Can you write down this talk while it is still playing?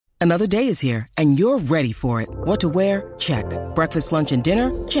Another day is here, and you're ready for it. What to wear? Check. Breakfast, lunch, and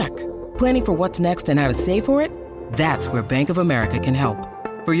dinner? Check. Planning for what's next and how to save for it? That's where Bank of America can help.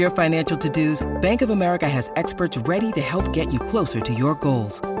 For your financial to-dos, Bank of America has experts ready to help get you closer to your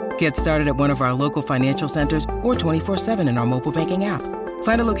goals. Get started at one of our local financial centers or 24/7 in our mobile banking app.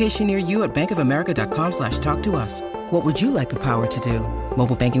 Find a location near you at bankofamerica.com/talktous. What would you like the power to do?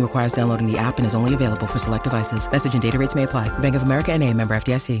 Mobile banking requires downloading the app and is only available for select devices. Message and data rates may apply. Bank of America N.A., member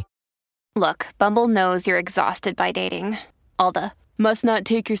FDIC. Look, Bumble knows you're exhausted by dating. All the must not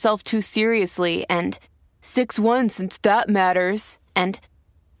take yourself too seriously and 6'1" since that matters. And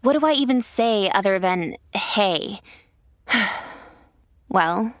what do I even say other than, hey?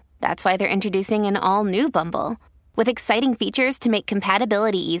 Well, that's why they're introducing an all-new Bumble with exciting features to make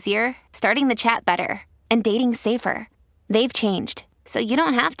compatibility easier, starting the chat better, and dating safer. They've changed, so you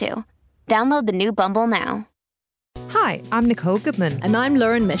don't have to. Download the new Bumble now. Hi, I'm Nicole Goodman. And I'm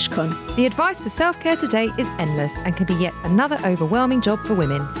Lauren Mishkon. The advice for self-care today is endless and can be yet another overwhelming job for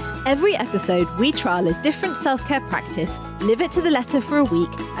women. Every episode, we trial a different self-care practice, live it to the letter for a week,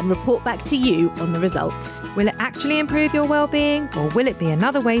 and report back to you on the results. Will it actually improve your well-being, or will it be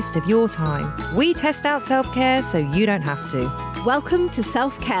another waste of your time? We test out self-care so you don't have to. Welcome to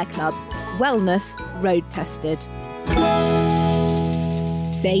Self-Care Club. Wellness road tested.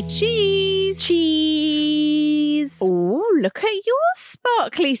 Say cheese. Cheese. Oh, look at your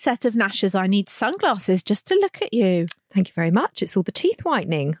sparkly set of gnashes. I need sunglasses just to look at you. Thank you very much. It's all the teeth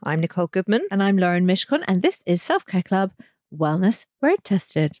whitening. I'm Nicole Goodman. And I'm Lauren Mishkon, and this is Self-Care Club Wellness Road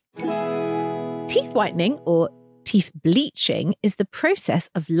Tested. Teeth whitening, or teeth bleaching, is the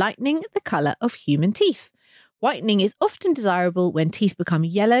process of lightening the colour of human teeth. Whitening is often desirable when teeth become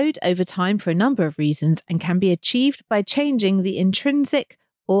yellowed over time for a number of reasons and can be achieved by changing the intrinsic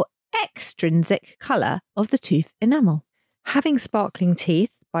or extrinsic colour of the tooth enamel. Having sparkling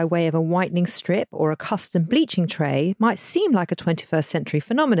teeth by way of a whitening strip or a custom bleaching tray might seem like a 21st century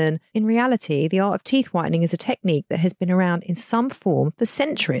phenomenon. In reality, the art of teeth whitening is a technique that has been around in some form for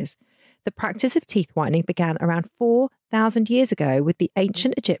centuries. The practice of teeth whitening began around 4,000 years ago with the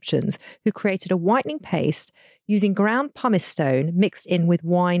ancient Egyptians, who created a whitening paste using ground pumice stone mixed in with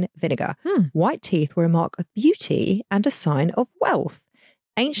wine vinegar. White teeth were a mark of beauty and a sign of wealth.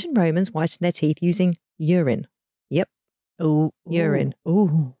 Ancient Romans whitened their teeth using urine. Yep. Oh, urine.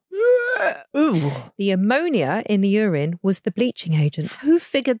 Ooh. Ooh. The ammonia in the urine was the bleaching agent. Who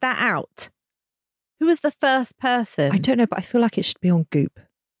figured that out? Who was the first person? I don't know, but I feel like it should be on Goop.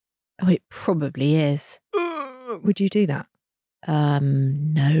 Oh, it probably is. Would you do that?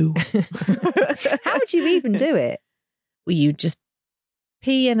 No. How would you even do it? Well, you just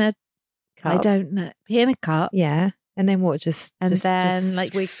pee in a cup. I don't know. Pee in a cup. Yeah. And then what? Just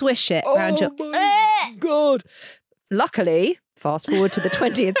swish it around your... God. Luckily, fast forward to the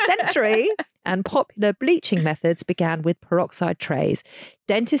 20th century, and popular bleaching methods began with peroxide trays.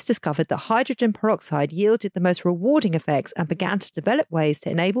 Dentists discovered that hydrogen peroxide yielded the most rewarding effects and began to develop ways to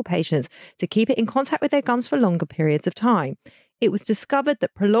enable patients to keep it in contact with their gums for longer periods of time. It was discovered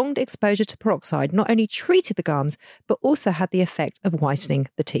that prolonged exposure to peroxide not only treated the gums, but also had the effect of whitening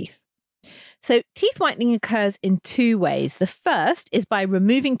the teeth. So teeth whitening occurs in two ways. The first is by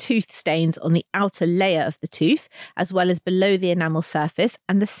removing tooth stains on the outer layer of the tooth, as well as below the enamel surface.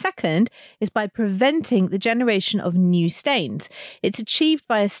 And the second is by preventing the generation of new stains. It's achieved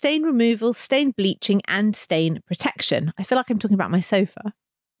via stain removal, stain bleaching, and stain protection. I feel like I'm talking about my sofa.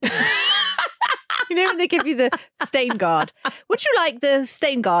 You know when they give you the stain guard? Would you like the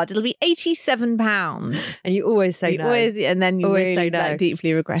stain guard? It'll be £87. And you always say no. And then you always really say no.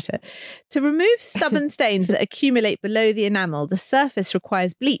 Deeply regret it. To remove stubborn stains that accumulate below the enamel, the surface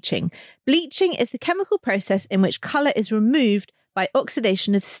requires bleaching. Bleaching is the chemical process in which colour is removed by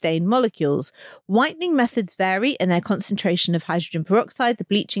oxidation of stain molecules. Whitening methods vary in their concentration of hydrogen peroxide, the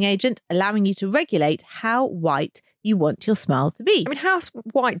bleaching agent, allowing you to regulate how white you want your smile to be. I mean, how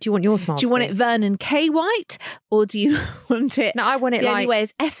white do you want your smile to be? Do you want it Vernon K white, or do you want it... No, I want it the only way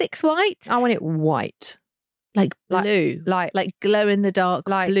is Essex white? I want it white. Like blue? Like glow-in-the-dark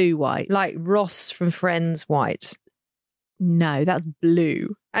blue white? Like Ross from Friends white? No, that's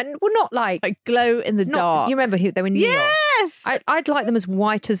blue. And well, not like glow-in-the-dark. You remember they were neon? Yes! I'd like them as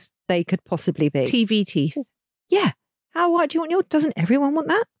white as they could possibly be. TV teeth. Yeah. How white do you want yours? Doesn't everyone want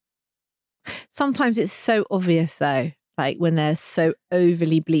that? Sometimes it's so obvious, though, like when they're so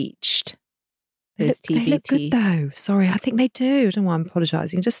overly bleached. Those TV they look teeth. Good, though. Sorry, I think they do. I don't know why I'm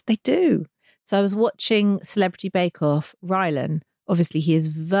apologising. Just they do. So I was watching Celebrity Bake Off. Rylan, obviously, he is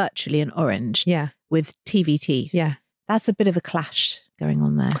virtually an orange. Yeah. With TV teeth. Yeah. That's a bit of a clash going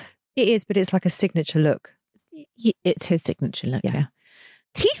on there. It is, but it's like a signature look. It's his signature look, yeah.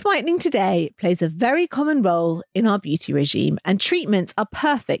 Teeth whitening today plays a very common role in our beauty regime, and treatments are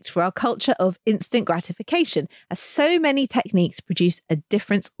perfect for our culture of instant gratification, as so many techniques produce a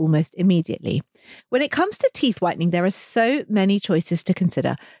difference almost immediately. When it comes to teeth whitening, there are so many choices to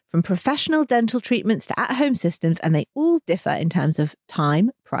consider, from professional dental treatments to at-home systems, and they all differ in terms of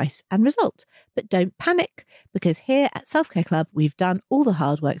time, price, and result. But don't panic, because here at Self-Care Club, we've done all the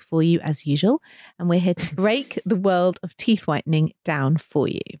hard work for you as usual, and we're here to break the world of teeth whitening down for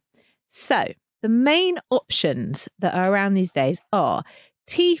you. So the main options that are around these days are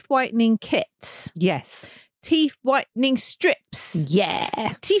teeth whitening kits. Yes. Teeth whitening strips.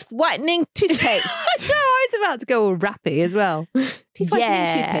 Yeah. Teeth whitening toothpaste. I was about to go all rappy as well. Teeth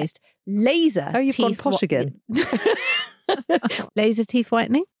whitening toothpaste. Laser. Oh, you've gone posh again. Laser teeth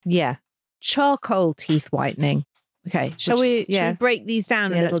whitening. Yeah. Charcoal teeth whitening. Okay, shall we break these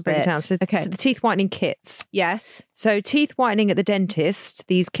down a little bit? Break it down. So the teeth whitening kits. Yes. So teeth whitening at the dentist,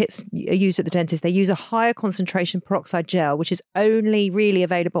 these kits are used at the dentist. They use a higher concentration peroxide gel, which is only really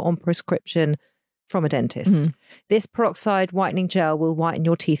available on prescription from a dentist. Mm-hmm. This peroxide whitening gel will whiten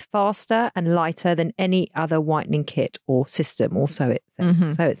your teeth faster and lighter than any other whitening kit or system, or so it says.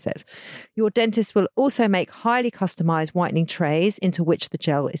 Mm-hmm. So it says. Your dentist will also make highly customized whitening trays into which the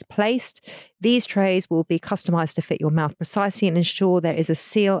gel is placed. These trays will be customized to fit your mouth precisely and ensure there is a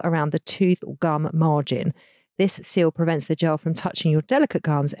seal around the tooth or gum margin. This seal prevents the gel from touching your delicate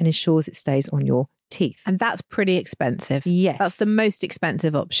gums and ensures it stays on your teeth. And that's pretty expensive. Yes. That's the most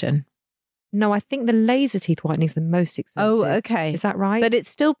expensive option. No, I think the laser teeth whitening is the most expensive. Oh, okay. Is that right? But it's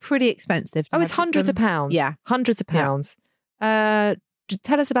still pretty expensive. Oh, it's hundreds of pounds. Yeah. Hundreds of pounds. Yeah.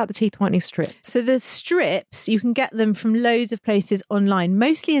 Tell us about the teeth whitening strips. So the strips, you can get them from loads of places online,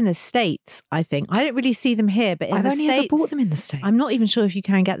 mostly in the States, I think. I don't really see them here, but in the States... I've only ever bought them in the States. I'm not even sure if you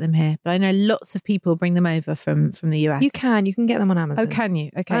can get them here, but I know lots of people bring them over from the US. You can get them on Amazon. Oh, can you?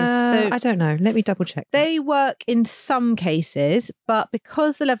 Okay, so I don't know. Let me double check. They work in some cases, but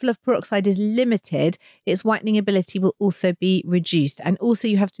because the level of peroxide is limited, its whitening ability will also be reduced. And also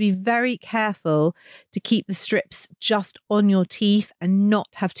you have to be very careful to keep the strips just on your teeth and not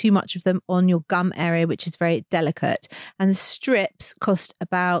have too much of them on your gum area, which is very delicate. And the strips cost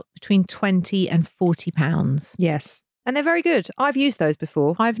about between £20 and £40. Yes. And they're very good. I've used those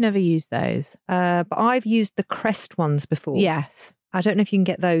before. I've never used those. But I've used the Crest ones before. Yes. I don't know if you can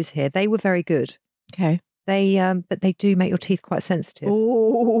get those here. They were very good. Okay. But they do make your teeth quite sensitive.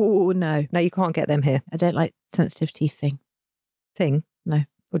 Oh, no. No, you can't get them here. I don't like sensitive teeth thing. Thing? No.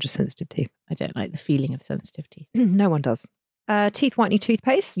 Or just sensitive teeth? I don't like the feeling of sensitive teeth. No one does. Teeth whitening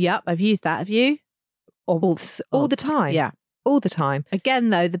toothpaste. Yep, I've used that. Have you? All the time. Yeah. All the time. Again,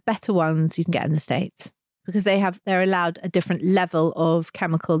 though, the better ones you can get in the States because they're allowed a different level of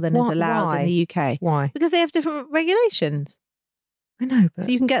chemical than is allowed in the UK. Why? Because they have different regulations. I know. But...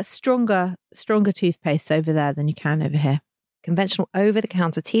 So you can get stronger toothpastes over there than you can over here. Conventional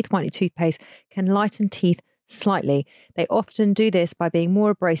over-the-counter teeth whitening toothpaste can lighten teeth slightly. They often do this by being more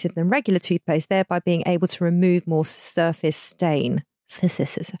abrasive than regular toothpaste, thereby being able to remove more surface stain.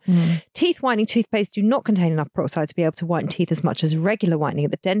 Teeth whitening toothpaste do not contain enough peroxide to be able to whiten teeth as much as regular whitening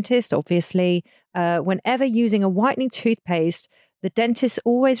at the dentist, obviously. Whenever using a whitening toothpaste, the dentists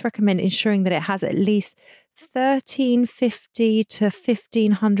always recommend ensuring that it has at least 1350 to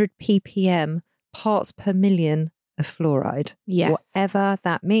 1500 ppm parts per million of fluoride. Yes. Whatever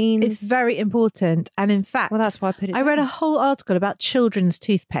that means. It's very important. And in fact, well, that's why I put it I read a whole article about children's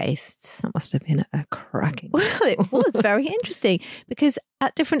toothpastes. That must have been a cracking. Well, it was very interesting because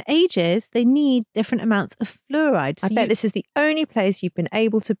at different ages, they need different amounts of fluoride. So I bet this is the only place you've been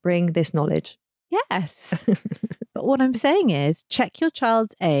able to bring this knowledge. Yes. But what I'm saying is check your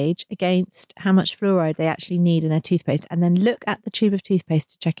child's age against how much fluoride they actually need in their toothpaste and then look at the tube of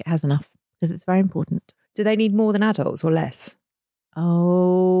toothpaste to check it has enough because it's very important. Do they need more than adults or less?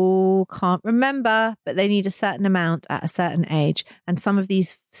 Oh, can't remember, but they need a certain amount at a certain age. And some of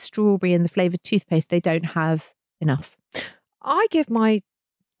these strawberry and the flavoured toothpaste, they don't have enough. I give my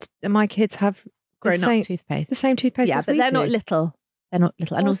kids have grown-up toothpaste. The same toothpaste yeah, as but we they're do. not little. They're not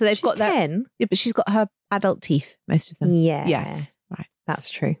little. And also they've got 10. Yeah, but she's got her adult teeth, most of them. Yeah. Yes. Right. That's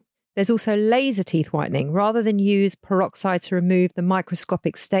true. There's also laser teeth whitening. Rather than use peroxide to remove the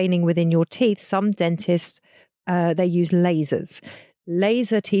microscopic staining within your teeth, some dentists, they use lasers.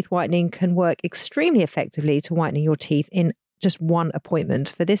 Laser teeth whitening can work extremely effectively to whitening your teeth in just one appointment.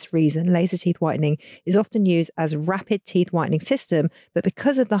 For this reason, laser teeth whitening is often used as a rapid teeth whitening system, but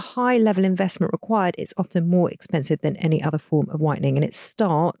because of the high level investment required, it's often more expensive than any other form of whitening. And it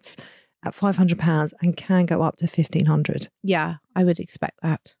starts at £500 and can go up to £1,500. Yeah, I would expect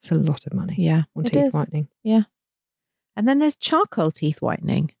that. It's a lot of money. Yeah, on teeth whitening. Yeah. And then there's charcoal teeth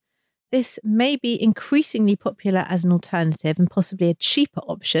whitening. This may be increasingly popular as an alternative and possibly a cheaper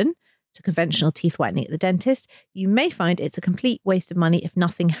option to conventional teeth whitening at the dentist. You may find it's a complete waste of money if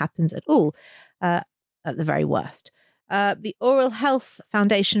nothing happens at all, at the very worst. The Oral Health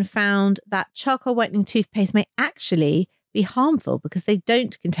Foundation found that charcoal whitening toothpaste may actually be harmful because they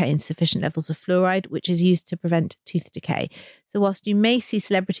don't contain sufficient levels of fluoride, which is used to prevent tooth decay. So whilst you may see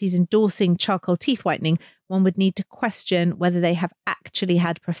celebrities endorsing charcoal teeth whitening, one would need to question whether they have actually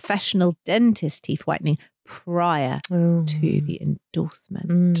had professional dentist teeth whitening prior to the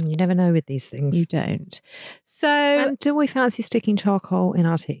endorsement. You never know with these things. You don't. So, and do we fancy sticking charcoal in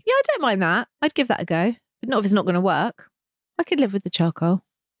our teeth? Yeah, I don't mind that. I'd give that a go. But not if it's not going to work. I could live with the charcoal.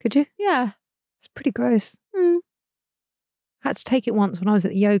 Could you? Yeah. It's pretty gross. I had to take it once when I was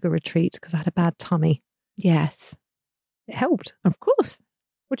at the yoga retreat because I had a bad tummy. Yes. It helped. Of course.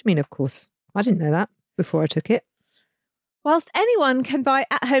 What do you mean, of course? I didn't know that before I took it. Whilst anyone can buy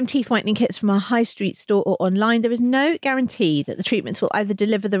at-home teeth whitening kits from a high street store or online, there is no guarantee that the treatments will either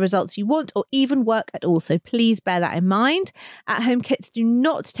deliver the results you want or even work at all. So please bear that in mind. At-home kits do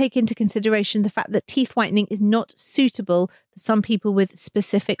not take into consideration the fact that teeth whitening is not suitable for some people with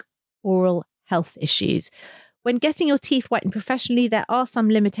specific oral health issues. When getting your teeth whitened professionally, there are some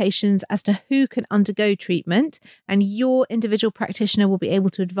limitations as to who can undergo treatment, and your individual practitioner will be able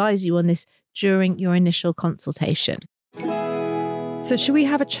to advise you on this during your initial consultation. So should we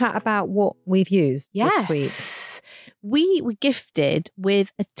have a chat about what we've used this week? We were gifted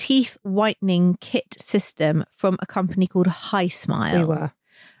with a teeth whitening kit system from a company called High Smile. We were.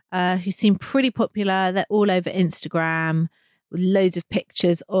 Who seem pretty popular. They're all over Instagram with loads of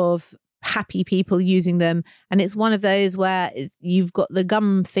pictures of happy people using them. And it's one of those where you've got the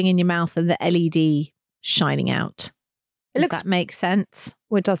gum thing in your mouth and the LED shining out. Does that make sense?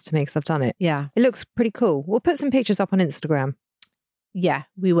 Well, it does to me because I've done it. Yeah. It looks pretty cool. We'll put some pictures up on Instagram. Yeah,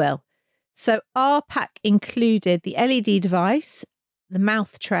 we will. So our pack included the LED device, the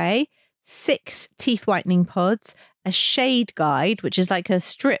mouth tray, 6 teeth whitening pods, a shade guide, which is like a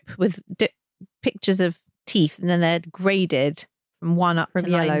strip with pictures of teeth, and then they're graded from 1 up to 19.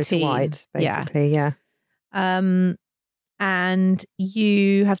 From yellow to white, basically, yeah. And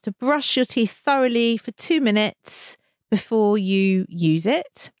you have to brush your teeth thoroughly for 2 minutes before you use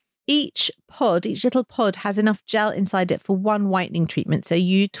it. Each little pod has enough gel inside it for 1 whitening treatment. So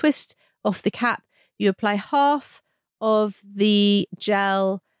you twist off the cap, you apply half of the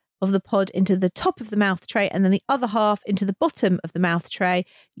gel of the pod into the top of the mouth tray and then the other half into the bottom of the mouth tray.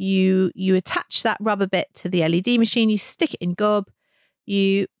 You attach that rubber bit to the LED machine, you stick it in gob,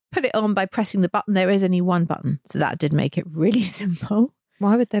 you put it on by pressing the button. There is only 1 button, so that did make it really simple.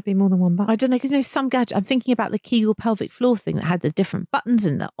 Why would there be more than 1 button? I don't know, because some gadget, I'm thinking about the Kegel pelvic floor thing that had the different buttons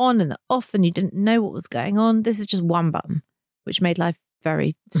and the on and the off, and you didn't know what was going on. This is just 1 button, which made life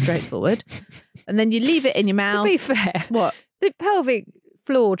very straightforward. And then you leave it in your mouth. To be fair, what? The pelvic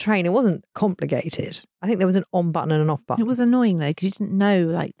floor trainer wasn't complicated. I think there was an on button and an off button. It was annoying though, because you didn't know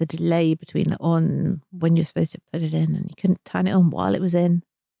like the delay between the on and when you're supposed to put it in, and you couldn't turn it on while it was in.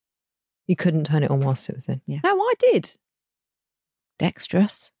 You couldn't turn it on whilst it was in? Yeah. No, I did.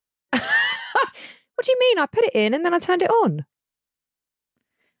 Dexterous. What do you mean? I put it in and then I turned it on.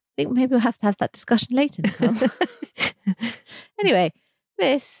 I think maybe we'll have to have that discussion later, Nicole. Anyway,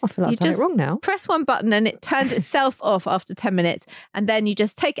 this, I feel like I've done it wrong now. Press 1 button and it turns itself off after 10 minutes. And then you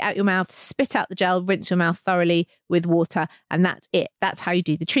just take it out your mouth, spit out the gel, rinse your mouth thoroughly with water. And that's it. That's how you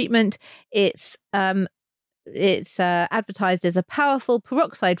do the treatment. It's advertised as a powerful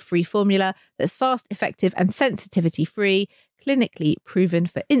peroxide-free formula that's fast, effective and sensitivity-free, clinically proven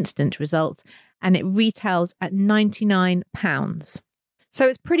for instant results. And it retails at £99. So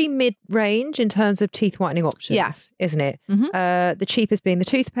it's pretty mid-range in terms of teeth whitening options, isn't it? Mm-hmm. The cheapest being the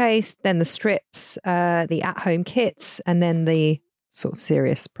toothpaste, then the strips, the at-home kits, and then the sort of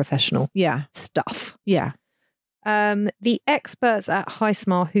serious professional stuff. Yeah. The experts at High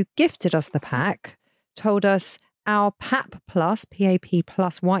Smile who gifted us the pack told us our PAP Plus, PAP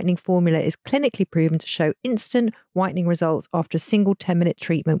Plus whitening formula is clinically proven to show instant whitening results after a single 10-minute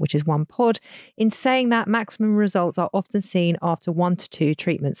treatment, which is 1 pod. In saying that, maximum results are often seen after 1 to 2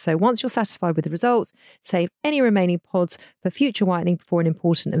 treatments. So once you're satisfied with the results, save any remaining pods for future whitening before an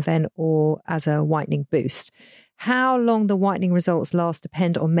important event or as a whitening boost. How long the whitening results last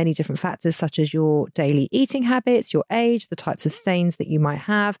depend on many different factors, such as your daily eating habits, your age, the types of stains that you might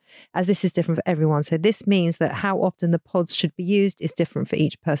have, as this is different for everyone. So this means that how often the pods should be used is different for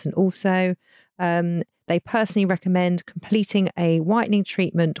each person also. They personally recommend completing a whitening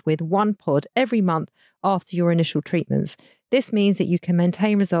treatment with 1 pod every month after your initial treatments. This means that you can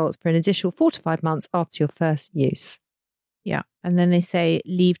maintain results for an additional 4 to 5 months after your first use. Yeah. And then they say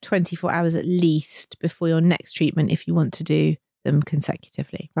leave 24 hours at least before your next treatment if you want to do them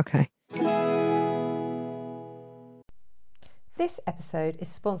consecutively. Okay. This episode is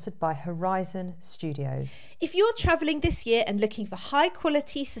sponsored by Horizon Studios. If you're travelling this year and looking for high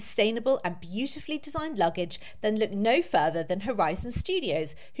quality, sustainable and beautifully designed luggage, then look no further than Horizon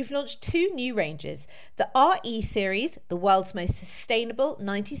Studios, who've launched 2 new ranges. The RE series, the world's most sustainable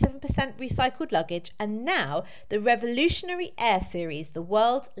 97% recycled luggage, and now the revolutionary Air series, the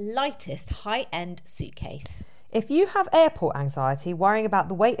world's lightest high-end suitcase. If you have airport anxiety, worrying about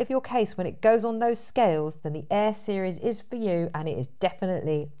the weight of your case when it goes on those scales, then the Air series is for you, and it is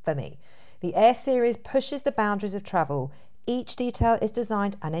definitely for me. The Air series pushes the boundaries of travel. Each detail is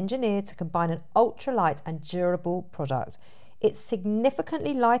designed and engineered to combine an ultralight and durable product. It's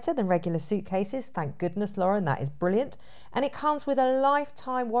significantly lighter than regular suitcases, thank goodness, Lauren, that is brilliant. And it comes with a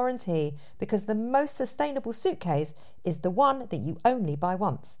lifetime warranty, because the most sustainable suitcase is the one that you only buy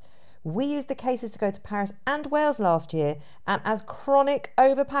once. We used the cases to go to Paris and Wales last year, and as chronic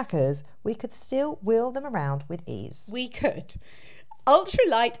overpackers, we could still wheel them around with ease. We could. Ultra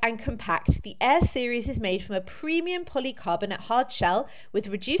light and compact, the Air series is made from a premium polycarbonate hard shell with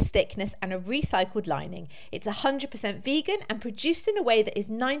reduced thickness and a recycled lining. It's 100% vegan and produced in a way that is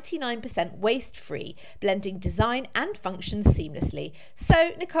 99% waste-free, blending design and function seamlessly.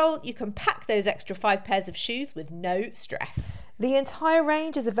 So, Nicole, you can pack those extra 5 pairs of shoes with no stress. The entire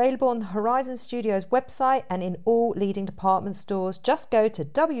range is available on the Horizon Studios website and in all leading department stores. Just go to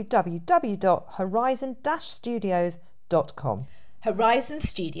www.horizon-studios.com. Horizon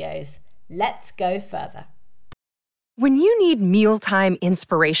Studios. Let's go further. When you need mealtime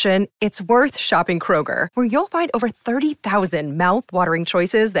inspiration, it's worth shopping Kroger, where you'll find over 30,000 mouth-watering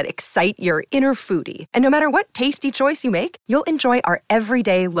choices that excite your inner foodie. And no matter what tasty choice you make, you'll enjoy our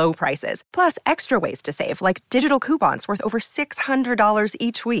everyday low prices, plus extra ways to save, like digital coupons worth over $600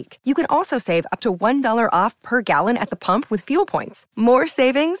 each week. You can also save up to $1 off per gallon at the pump with fuel points. More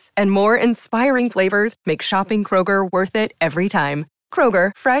savings and more inspiring flavors make shopping Kroger worth it every time.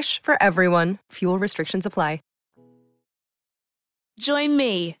 Kroger, fresh for everyone. Fuel restrictions apply. Join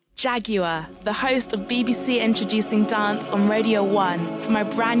me, Jaguar, the host of BBC Introducing Dance on Radio 1, for my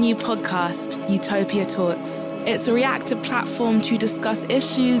brand new podcast, Utopia Talks. It's a reactive platform to discuss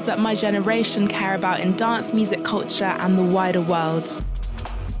issues that my generation care about in dance music culture and the wider world.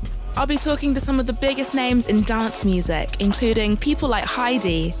 I'll be talking to some of the biggest names in dance music, including people like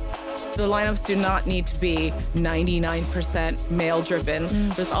Heidi. The lineups do not need to be 99% male-driven.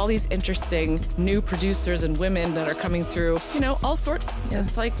 There's all these interesting new producers and women that are coming through, all sorts. Yeah.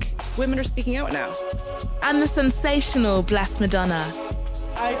 It's like women are speaking out now. And the sensational Bless Madonna.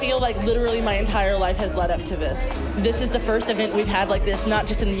 I feel like literally my entire life has led up to this. This is the first event we've had like this, not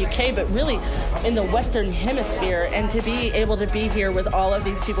just in the UK, but really in the Western Hemisphere. And to be able to be here with all of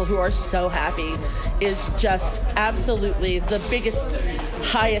these people who are so happy is just absolutely the biggest,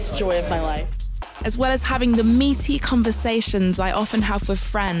 highest joy of my life. As well as having the meaty conversations I often have with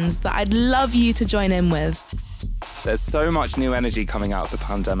friends that I'd love you to join in with. There's so much new energy coming out of the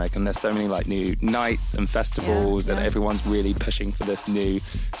pandemic, and there's so many new nights and festivals, and everyone's really pushing for this new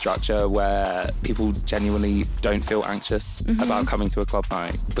structure where people genuinely don't feel anxious about coming to a club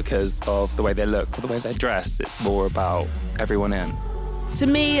night because of the way they look or the way they dress. It's more about everyone in. To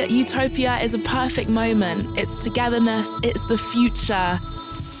me, Utopia is a perfect moment. It's togetherness, it's the future.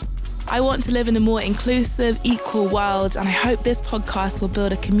 I want to live in a more inclusive, equal world, and I hope this podcast will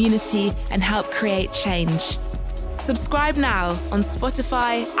build a community and help create change. Subscribe now on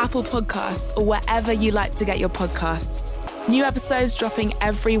Spotify, Apple Podcasts, or wherever you like to get your podcasts. New episodes dropping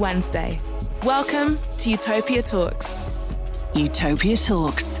every Wednesday. Welcome to Utopia Talks. Utopia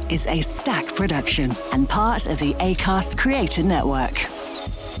Talks is a Stack production and part of the Acast Creator Network.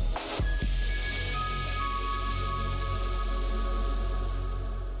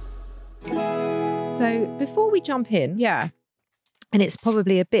 So before we jump in, and it's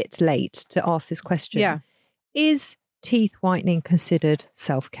probably a bit late to ask this question, is teeth whitening considered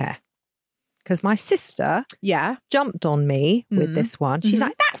self-care? Because my sister jumped on me with this one. She's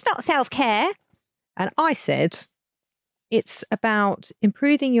like, that's not self-care. And I said, it's about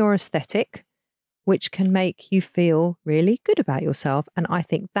improving your aesthetic, which can make you feel really good about yourself. And I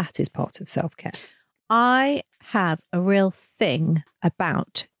think that is part of self-care. I have a real thing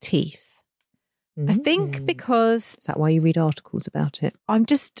about teeth. I think because... Is that why you read articles about it?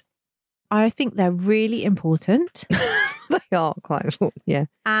 I think they're really important. They are quite important, yeah.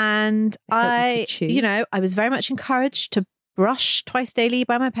 And I was very much encouraged to brush twice daily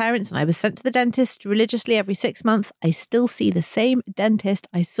by my parents, and I was sent to the dentist religiously every 6 months. I still see the same dentist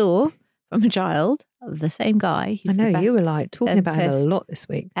I saw from a child the same guy. He's I know, the best you were like talking about him a dentist lot this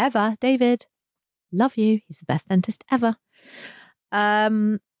week. ever. David, love you. He's the best dentist ever.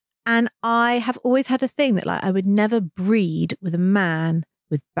 And I have always had a thing that like I would never breed with a man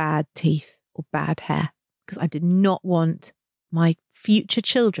with bad teeth or bad hair because I did not want my future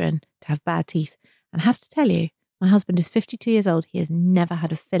children to have bad teeth. And I have to tell you, my husband is 52 years old. He has never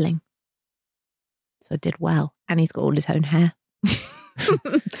had a filling. So I did well. And he's got all his own hair. What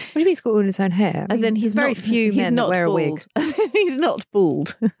do you mean he's got all his own hair? As in, he's very not, few men that wear bald. a wig. As in, he's not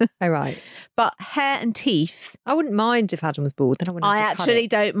bald. Oh, right. But hair and teeth. I wouldn't mind if Adam was bald. Then I wouldn't I have to cut actually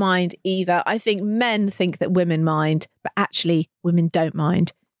it. don't mind either. I think men think that women mind, but actually women don't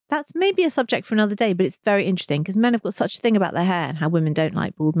mind. That's maybe a subject for another day, but it's very interesting because men have got such a thing about their hair and how women don't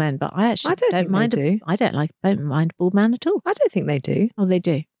like bald men. But I actually don't think mind. they do. I don't mind a bald man at all. I don't think they do. Oh, they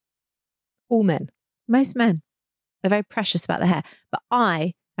do. All men. Most men are very precious about their hair, but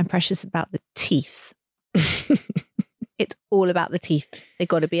I am precious about the teeth. It's all about the teeth. They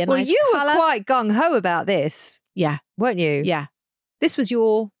got to be a nice you colour. were quite gung-ho about this, Yeah, weren't you? yeah. This was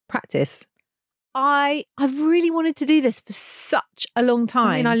your practice. I've really wanted to do this for such a long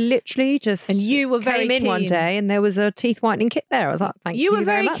time. I mean, I literally just And you were very came in one keen. day and there was a teeth whitening kit there. I was like, thank you You were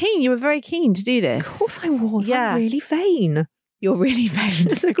very much. keen. You were very keen to do this. Of course I was. Yeah. I'm really vain. You're really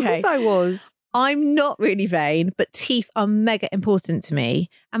vain. Of course I was. I'm not really vain, but teeth are mega important to me.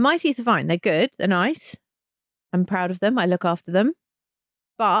 And my teeth are fine. They're good. They're nice. I'm proud of them. I look after them.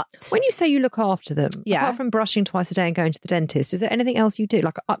 But When you say you look after them, Yeah. apart from brushing twice a day and going to the dentist, is there anything else you do?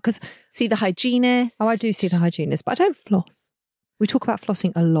 Like, because see the hygienist. I do see the hygienist, but I don't floss. We talk about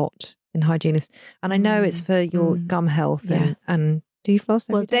flossing a lot in the hygienist, and I know it's for your gum health. Yeah. And do you floss?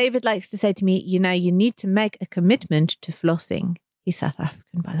 Well, every day? David likes to say to me, you need to make a commitment to flossing. He's South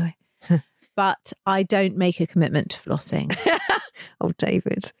African, by the way. But I don't make a commitment to flossing. Oh,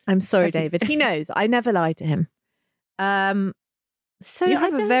 David. I'm sorry, David. He knows. I never lie to him. So You I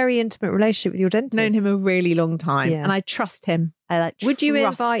have a don't- very intimate relationship with your dentist. known him a really long time, Yeah. and I trust him. Would you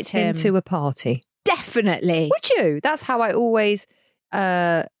trust invite him to a party? Definitely. Would you? That's how I always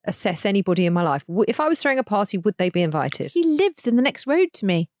assess anybody in my life. If I was throwing a party, would they be invited? He lives in the next road to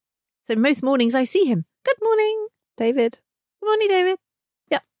me, so most mornings I see him. Good morning, David. Good morning, David.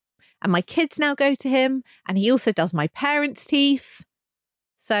 Yep. And my kids now go to him, and he also does my parents' teeth.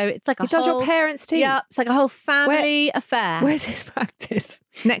 So it's like He does your parents' teeth? Yeah, it's like a whole family affair. Where's his practice?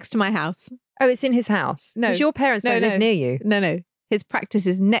 Next to my house. Oh, it's in his house? No. Because your parents don't live near you. No. His practice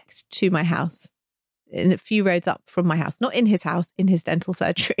is next to my house, in a few roads up from my house. Not in his house, in his dental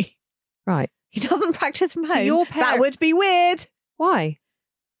surgery. Right. He doesn't practice from So home. your That would be weird. Why?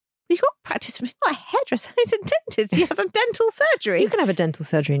 He got practice from, he's not a hairdresser, he's a dentist. He has a dental surgery. You can have a dental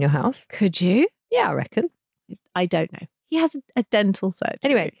surgery in your house. Could you? Yeah, I reckon. I don't know. He has a dental surgery.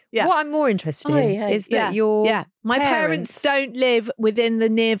 Anyway, Yeah. what I'm more interested in is that your my parents don't live within the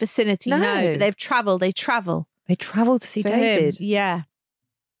near vicinity. No. No, but they've travelled. They travel They travel to see for David. him.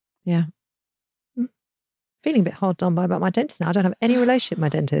 Yeah. Feeling a bit hard done by about my dentist now. I don't have any relationship with my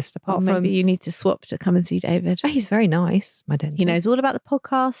dentist apart Maybe from. you need to swap to come and see David. Oh, he's very nice, my dentist. He knows all about the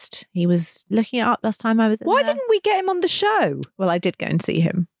podcast. He was looking it up last time I was. Why didn't we get him on the show? Well, I did go and see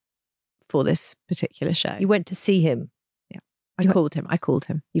him for this particular show. You went to see him. I called him.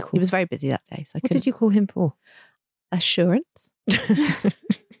 You called. He was very busy that day, so I What couldn't. did you call him for? Assurance.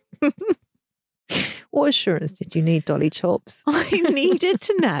 What assurance did you need, Dolly Chops? I needed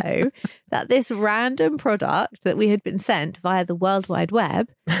to know that this random product that we had been sent via the World Wide Web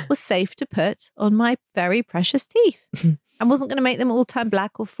was safe to put on my very precious teeth and wasn't going to make them all turn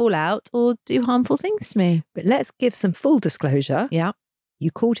black or fall out or do harmful things to me. But let's give some full disclosure. Yeah,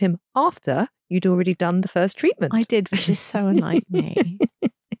 You called him after you'd already done the first treatment. I did, which is so unlike me.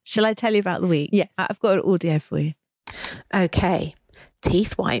 Shall I tell you about the week? Yes. I've got an audio for you. Okay.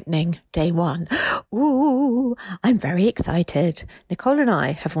 Teeth whitening, day 1. Ooh, I'm very excited. Nicole and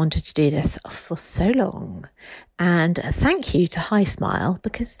I have wanted to do this for so long. And thank you to High Smile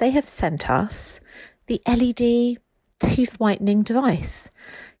because they have sent us the LED tooth whitening device.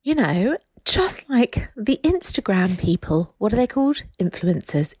 You know, just like the Instagram people. What are they called?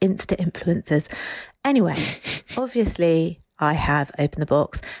 Influencers, Insta influencers. Anyway, obviously I have opened the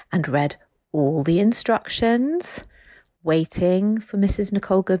box and read all the instructions, waiting for Mrs.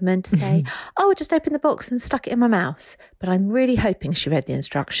 Nicole Goodman to say, oh, I just opened the box and stuck it in my mouth. But I'm really hoping she read the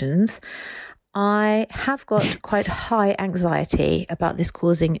instructions. I have got quite high anxiety about this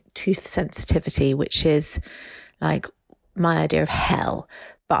causing tooth sensitivity, which is like my idea of hell.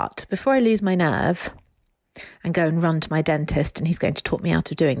 But before I lose my nerve and go and run to my dentist and he's going to talk me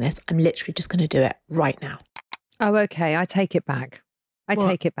out of doing this, I'm literally just going to do it right now. Oh, okay. I take it back. I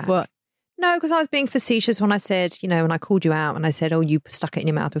take it back. What? No, because I was being facetious when I said, when I called you out and I said, oh, you stuck it in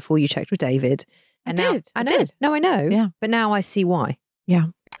your mouth before you checked with David. And I did. I know. No, I know. Yeah. But now I see why. Yeah.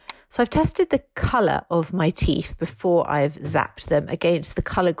 So I've tested the colour of my teeth before I've zapped them against the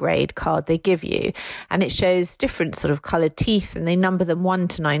colour grade card they give you. And it shows different sort of coloured teeth, and they number them 1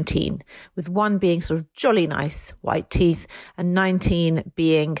 to 19, with 1 being sort of jolly nice white teeth and 19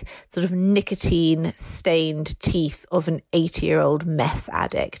 being sort of nicotine stained teeth of an 80-year-old meth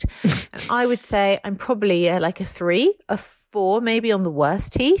addict. And I would say I'm probably like a 3, a 4 maybe on the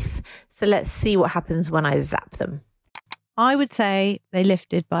worst teeth. So let's see what happens when I zap them. I would say they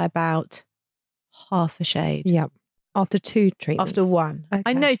lifted by about half a shade. Yeah. After 2 treatments? After 1. Okay.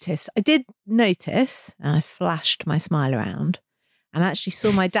 I did notice, and I flashed my smile around and actually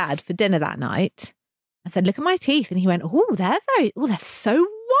saw my dad for dinner that night. I said, look at my teeth. And he went, they're so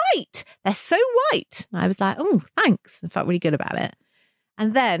white. They're so white. And I was like, oh, thanks. I felt really good about it.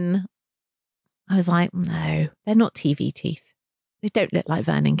 And then I was like, no, they're not TV teeth. They don't look like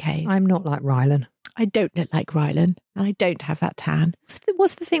Vernon Kay's. I'm not like Rylan. I don't look like Rylan, and I don't have that tan.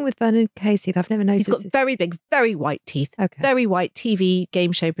 What's the thing with Vernon Kay's teeth? I've never noticed. He's got very big, very white teeth. Okay. Very white TV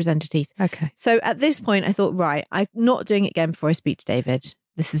game show presenter teeth. Okay. So at this point, I thought, right, I'm not doing it again before I speak to David.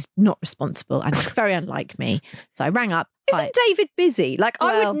 This is not responsible and very unlike me. So I rang up. Isn't David busy?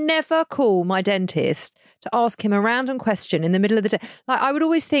 I would never call my dentist to ask him a random question in the middle of the day. I would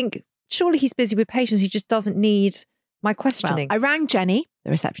always think, surely he's busy with patients. He just doesn't need my questioning. Well, I rang Jenny, the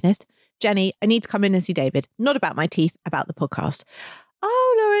receptionist. Jenny, I need to come in and see David. Not about my teeth, about the podcast.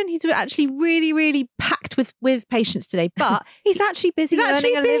 Oh, Lauren, he's actually really, really packed with patients today, but he's actually busy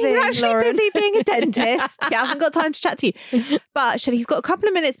earning a living. He's actually busy being a dentist. He hasn't got time to chat to you. But he's got a couple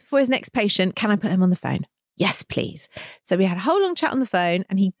of minutes before his next patient. Can I put him on the phone? Yes, please. So we had a whole long chat on the phone,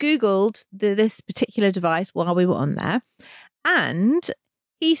 and he Googled this particular device while we were on there. And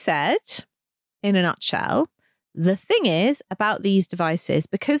he said, in a nutshell, the thing is about these devices,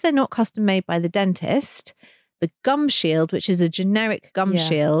 because they're not custom made by the dentist, the gum shield, which is a generic gum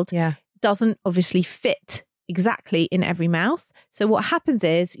shield, doesn't obviously fit exactly in every mouth. So what happens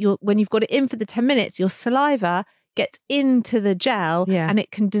is when you've got it in for the 10 minutes, your saliva gets into the gel and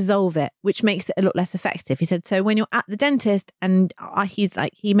it can dissolve it, which makes it a lot less effective. He said, so when you're at the dentist and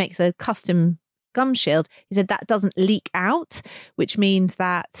he makes a custom gum shield, he said that doesn't leak out, which means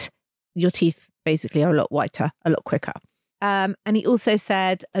that your teeth basically are a lot whiter, a lot quicker. And he also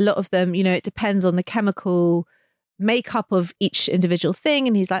said a lot of them, it depends on the chemical makeup of each individual thing.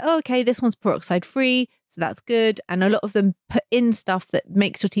 And he's like, oh, okay, this one's peroxide free, so that's good. And a lot of them put in stuff that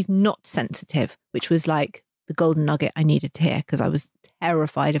makes your teeth not sensitive, which was like the golden nugget I needed to hear because I was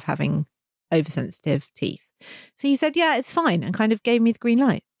terrified of having oversensitive teeth. So he said, yeah, it's fine, and kind of gave me the green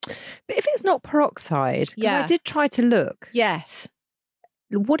light. But if it's not peroxide, because I did try to look. Yes.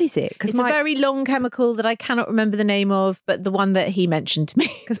 What is it? It's a very long chemical that I cannot remember the name of, but the one that he mentioned to me.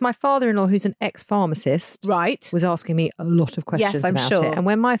 Because my father-in-law, who's an ex-pharmacist, was asking me a lot of questions about it. And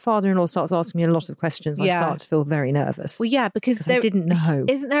when my father-in-law starts asking me a lot of questions, I start to feel very nervous. Well, yeah, because I didn't know.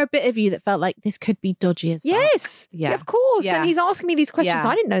 Isn't there a bit of you that felt like this could be dodgy as well? Yes. Yeah, of course. Yeah. And he's asking me these questions.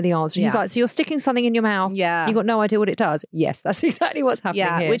 I didn't know the answer. He's like, so you're sticking something in your mouth. Yeah. You've got no idea what it does. Yes, that's exactly what's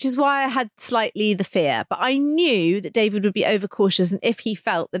happening here. Which is why I had slightly the fear. But I knew that David would be overcautious, and if he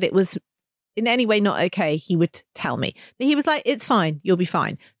felt that it was in any way not okay, he would tell me. But he was like, it's fine, you'll be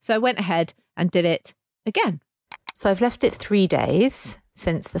fine. So I went ahead and did it again. So I've left it 3 days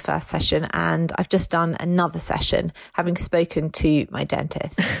since the first session, and I've just done another session, having spoken to my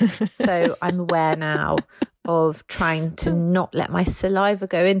dentist. So I'm aware now of trying to not let my saliva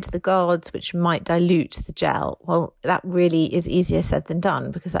go into the guards, which might dilute the gel. Well, that really is easier said than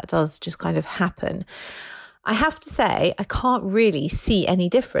done, because that does just kind of happen. I have to say, I can't really see any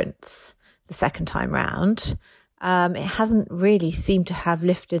difference the second time round. It hasn't really seemed to have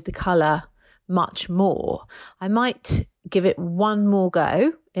lifted the colour much more. I might give it one more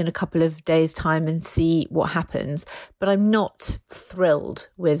go in a couple of days' time and see what happens, but I'm not thrilled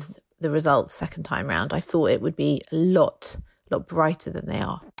with the results second time round. I thought it would be a lot brighter than they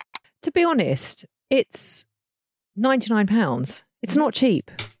are. To be honest, it's £99. It's not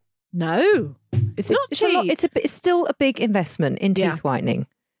cheap. No, it's not cheap. It's still a big investment in teeth whitening.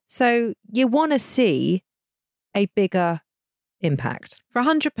 So you want to see a bigger impact. For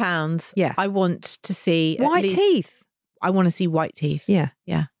 £100, I want to see white teeth. I want to see white teeth. Yeah.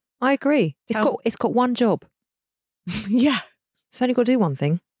 Yeah. I agree. It's got one job. Yeah. It's only got to do one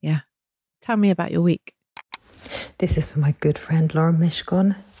thing. Yeah. Tell me about your week. This is for my good friend Lauren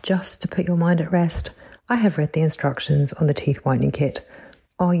Mishcon. Just to put your mind at rest, I have read the instructions on the teeth whitening kit.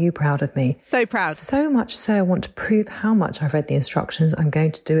 Are you proud of me? So proud. So much so I want to prove how much I've read the instructions. I'm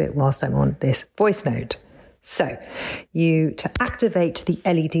going to do it whilst I'm on this voice note. So to activate the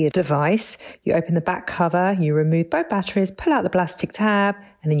LED device, you open the back cover, you remove both batteries, pull out the plastic tab,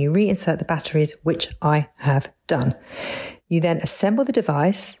 and then you reinsert the batteries, which I have done. You then assemble the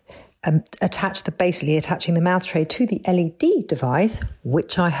device, attaching the mouth tray to the LED device,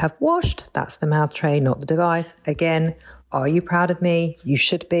 which I have washed. That's the mouth tray, not the device. Again, are you proud of me? You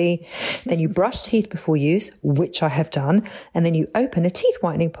should be. Then you brush teeth before use, which I have done. And then you open a teeth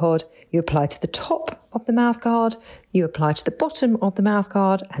whitening pod. You apply to the top of the mouth guard. You apply to the bottom of the mouth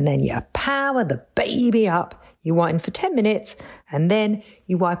guard. And then you power the baby up. You whiten for 10 minutes. And then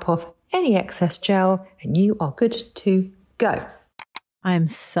you wipe off any excess gel. And you are good to go. I am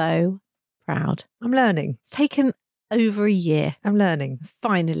so proud. I'm learning. It's taken over a year. I'm learning.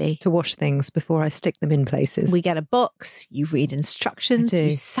 Finally. To wash things before I stick them in places. We get a box, you read instructions, I do.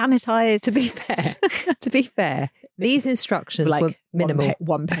 you sanitize. To be fair, these instructions were minimal.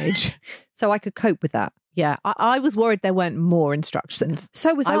 One page. So I could cope with that. Yeah, I was worried there weren't more instructions.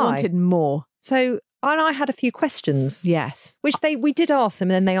 So was I. I wanted more. And I had a few questions. Yes. Which we did ask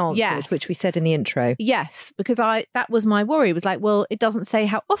them and then they answered, Yes. which we said in the intro. Yes, because that was my worry. It was like, well, it doesn't say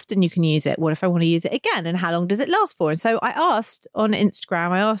how often you can use it. What if I want to use it again? And how long does it last for? And so I asked on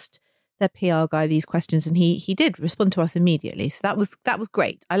Instagram, I asked their PR guy these questions and he did respond to us immediately. So that was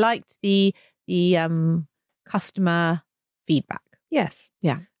great. I liked the customer feedback. Yes.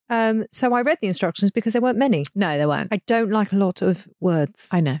 Yeah. So I read the instructions because there weren't many. No, there weren't. I don't like a lot of words.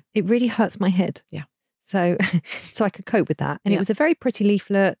 I know. It really hurts my head. Yeah. So I could cope with that. And it was a very pretty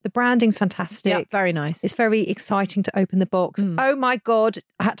leaflet. The branding's fantastic. Yeah, very nice. It's very exciting to open the box. Oh my God,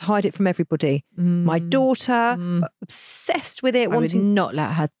 I had to hide it from everybody. My daughter, obsessed with it. I would not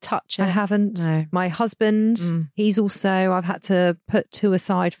let her touch it. I haven't. No. My husband, I've had to put 2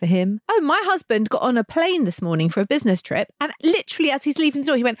 aside for him. Oh, my husband got on a plane this morning for a business trip and literally as he's leaving the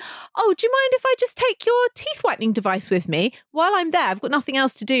door, he went, oh, do you mind if I just take your teeth whitening device with me while I'm there? I've got nothing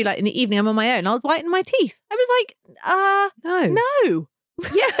else to do. Like in the evening, I'm on my own. I'll whiten my teeth. I was like, no.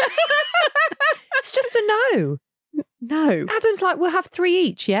 Yeah. It's just a no. No. Adam's like, we'll have 3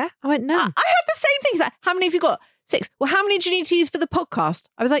 each, yeah? I went, no. I had the same thing. He's like, how many have you got? 6. Well, how many do you need to use for the podcast?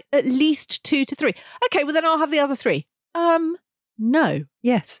 I was like, at least 2 to 3. Okay, well then I'll have the other 3. No.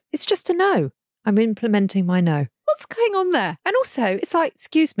 Yes, it's just a no. I'm implementing my no. What's going on there? And also, it's like,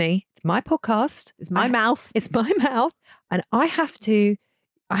 excuse me, it's my podcast. It's my mouth. It's my mouth. And I have to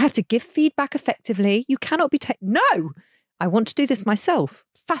give feedback effectively. You cannot be no, I want to do this myself.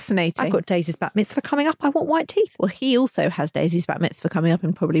 Fascinating. I've got Daisy's bat mitzvah coming up. I want white teeth. Well, he also has Daisy's bat mitzvah coming up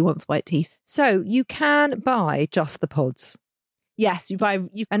and probably wants white teeth. So you can buy just the pods. Yes,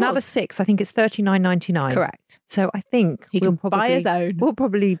 another 6. I think it's $39.99. Correct. So I think we'll probably buy his own. We'll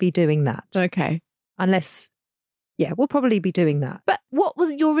probably be doing that. Okay. We'll probably be doing that. But what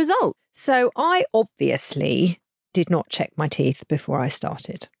was your result? So I obviously did not check my teeth before I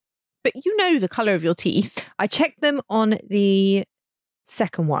started. But you know the colour of your teeth. I checked them on the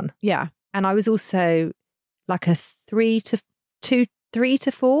second one. Yeah. And I was also like a 3 to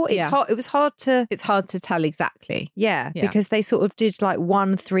 4. It's hard. It was hard to. It's hard to tell exactly. Yeah, because they sort of did like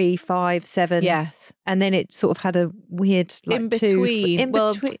 1, 3, 5, 7. Yes. And then it sort of had a weird like in between. 2. In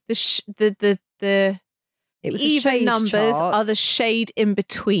between. The it was even numbers chart. are the shade in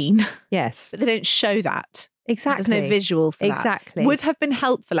between. Yes. But they don't show that. Exactly. There's no visual for that. Exactly. Would have been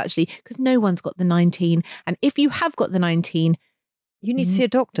helpful actually, because no one's got the 19. And if you have got the 19, you need to see a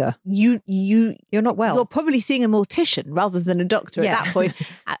doctor. You're not well. You're probably seeing a mortician rather than a doctor at that point.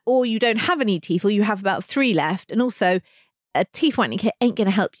 Or you don't have any teeth, or you have about 3 left. And also, a teeth whitening kit ain't going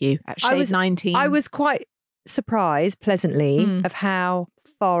to help you at shade 19. I was quite surprised, pleasantly, of how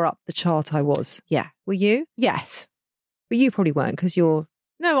far up the chart I was. Yeah. Were you? Yes. But you probably weren't because you're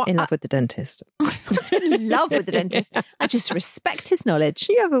in love with the dentist. I'm not in love with the dentist. I just respect his knowledge.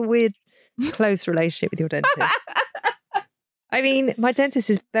 You have a weird, close relationship with your dentist. I mean, my dentist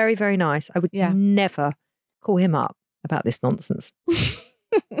is very, very nice. I would never call him up about this nonsense.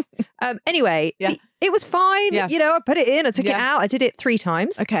 Anyway, it was fine. Yeah. You know, I put it in, I took it out. I did it 3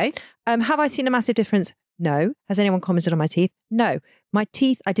 times. Okay. Have I seen a massive difference? No. Has anyone commented on my teeth? No. My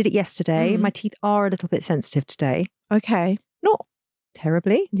teeth, I did it yesterday. My teeth are a little bit sensitive today. Okay. Not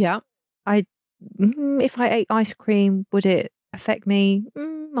terribly. Yeah. If I ate ice cream, would it affect me?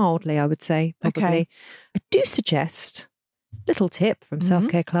 Mildly, I would say, probably. Okay. I do suggest, little tip from Self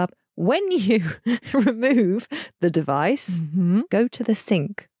Care Club, when you remove the device, go to the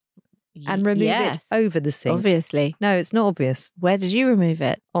sink. and remove it over the sink. Obviously. No, it's not obvious. Where did you remove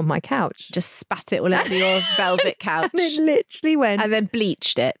it? On my couch. Just spat it all over your velvet couch. And it literally went. And then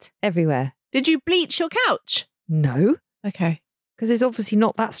bleached it. Everywhere. Did you bleach your couch? No. Okay. Because it's obviously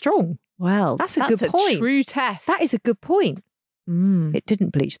not that strong. Well, that's a good point. True test. That is a good point. It didn't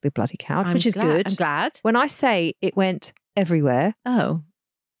bleach the bloody couch, which is good. I'm glad. When I say it went everywhere. Oh.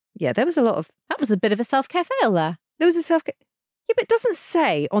 Yeah, there was a lot of... That was a bit of a self-care fail there. There was a self-care... Yeah, but it doesn't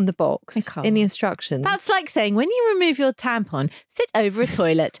say on the box in the instructions. That's like saying when you remove your tampon, sit over a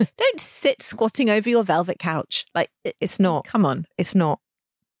toilet. Don't sit squatting over your velvet couch. Like it's not. Come on. It's not.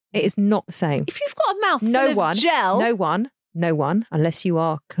 It is not the same. If you've got a mouth full of gel... No one, unless you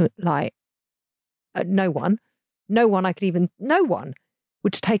are like... no one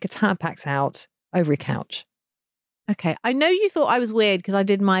would take a Tampax out over a couch. Okay. I know you thought I was weird because I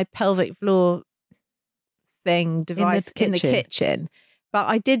did my pelvic floor device in the kitchen, but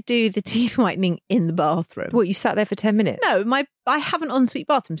I did do the teeth whitening in the bathroom. What, you sat there for 10 minutes? No, I have an ensuite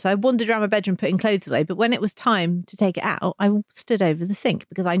bathroom, so I wandered around my bedroom putting clothes away, but when it was time to take it out, I stood over the sink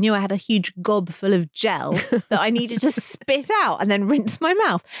because I knew I had a huge gob full of gel that I needed to spit out and then rinse my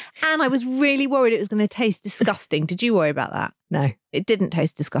mouth. And I was really worried it was going to taste disgusting. Did you worry about that? No. It didn't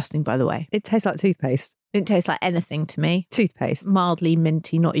taste disgusting, by the way. It tastes like toothpaste. It didn't taste like anything to me. Toothpaste. Mildly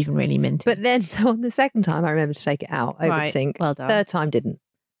minty, not even really minty. But then, so on the second time, I remember to take it out over the sink. Well done. Third time, didn't.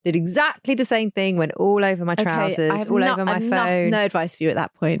 Did exactly the same thing, went all over my trousers, all over my phone. No advice for you at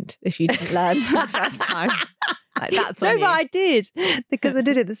that point if you didn't learn for the first time. Like, that's on you. But I did, because I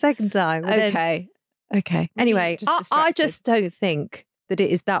did it the second time. Okay. Anyway, I just don't think that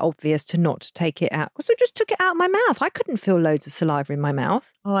it is that obvious to not take it out. Because I just took it out of my mouth. I couldn't feel loads of saliva in my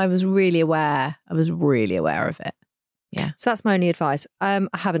mouth. Oh, I was really aware. I was really aware of it. Yeah. So that's my only advice. I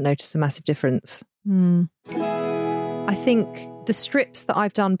haven't noticed a massive difference. I think the strips that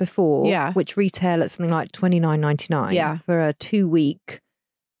I've done before, which retail at something like $29.99 for a 2-week,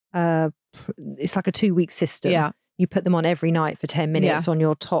 it's like a 2-week system. Yeah. You put them on every night for 10 minutes on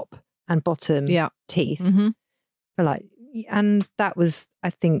your top and bottom teeth. For and that was, I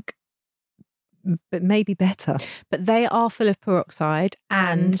think, but maybe better. But they are full of peroxide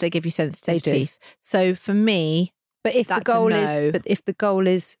and they give you sensitive teeth. So for me, but if the goal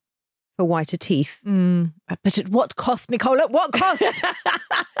is for whiter teeth. But at what cost, Nicola? What cost?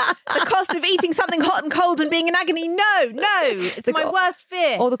 The cost of eating something hot and cold and being in agony? No. It's my worst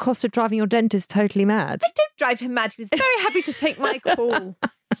fear. Or the cost of driving your dentist totally mad. I don't drive him mad. He was very happy to take my call.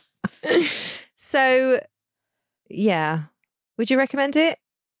 So, yeah. Would you recommend it?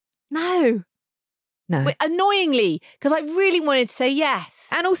 No. Annoyingly, because I really wanted to say yes.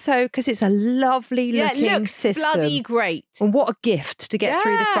 And also because it's a lovely looking system. Bloody great. And what a gift to get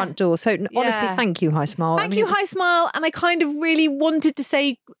through the front door. So honestly, thank you, High Smile. Thank you, High Smile. And I kind of really wanted to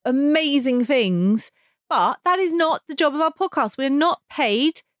say amazing things, but that is not the job of our podcast. We're not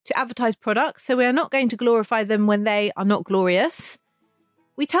paid to advertise products, so we are not going to glorify them when they are not glorious.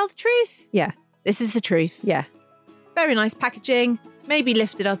 We tell the truth. Yeah. This is the truth. Yeah. Very nice packaging. Maybe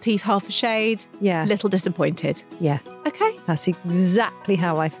lifted our teeth half a shade. Yeah. Little disappointed. Yeah. Okay. That's exactly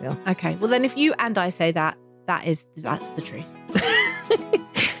how I feel. Okay. Well, then if you and I say that, that's the truth.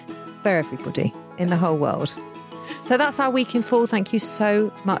 For everybody in the whole world. So that's our week in full. Thank you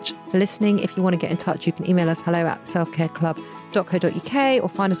so much for listening. If you want to get in touch, you can email us hello@selfcareclub.co.uk or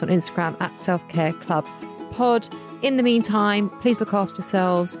find us on Instagram @selfcareclubpod. In the meantime, please look after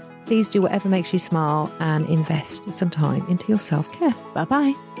yourselves. Please do whatever makes you smile and invest some time into your self-care.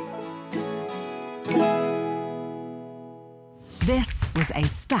 Bye-bye. This was a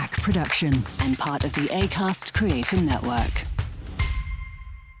Stack production and part of the Acast Creator Network.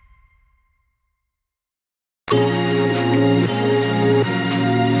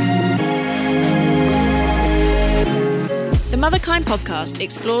 The Motherkind podcast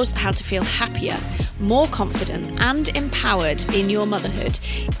explores how to feel happier, more confident and empowered in your motherhood,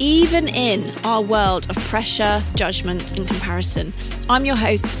 even in our world of pressure, judgment and comparison. I'm your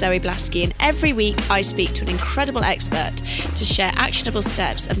host, Zoe Blaski, and every week I speak to an incredible expert to share actionable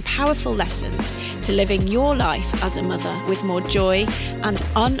steps and powerful lessons to living your life as a mother with more joy and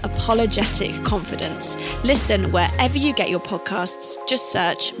unapologetic confidence. Listen wherever you get your podcasts. Just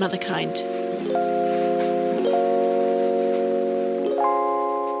search Motherkind.